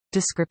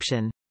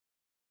Description: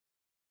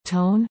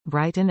 tone,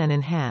 brighten and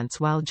enhance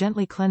while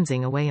gently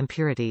cleansing away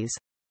impurities.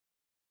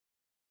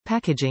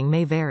 Packaging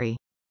may vary.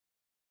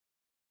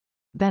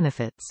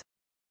 Benefits: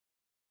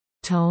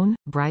 tone,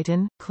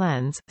 brighten,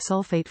 cleanse,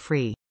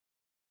 sulfate-free.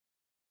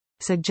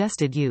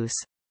 Suggested use: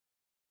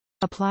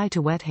 apply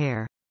to wet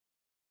hair.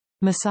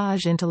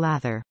 Massage into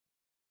lather.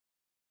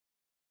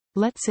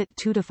 Let sit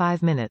 2 to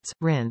 5 minutes,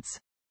 rinse.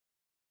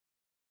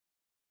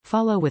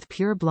 Follow with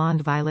Pure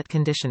Blonde Violet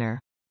Conditioner.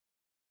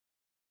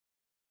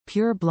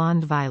 Pure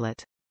Blonde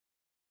Violet.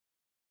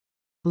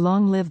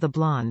 Long live the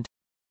blonde.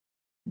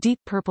 Deep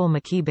Purple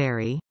Maqui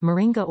Berry,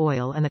 Moringa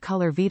Oil and the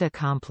Color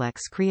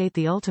Vita-Complex create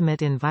the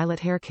ultimate in violet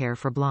hair care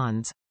for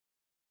blondes.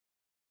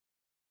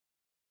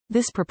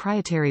 This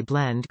proprietary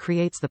blend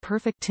creates the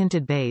perfect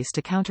tinted base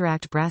to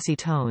counteract brassy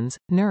tones,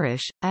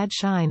 nourish, add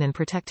shine and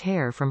protect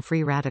hair from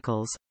free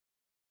radicals.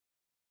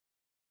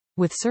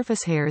 With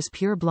Surface Hair's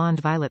Pure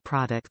Blonde Violet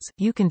products,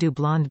 you can do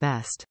blonde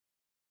best.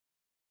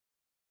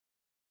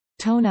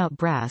 Tone out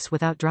brass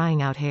without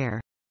drying out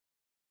hair.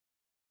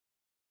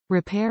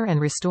 Repair and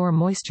restore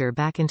moisture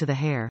back into the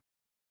hair.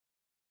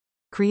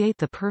 Create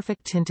the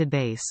perfect tinted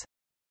base.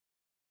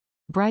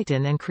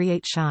 Brighten and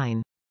create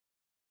shine.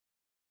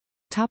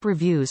 Top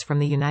reviews from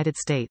the United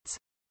States.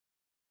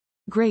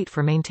 Great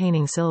for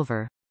maintaining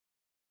silver.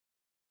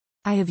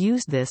 I have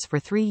used this for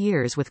 3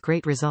 years with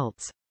great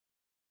results.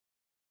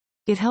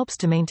 It helps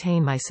to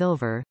maintain my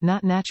silver,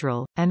 not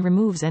natural, and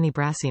removes any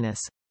brassiness.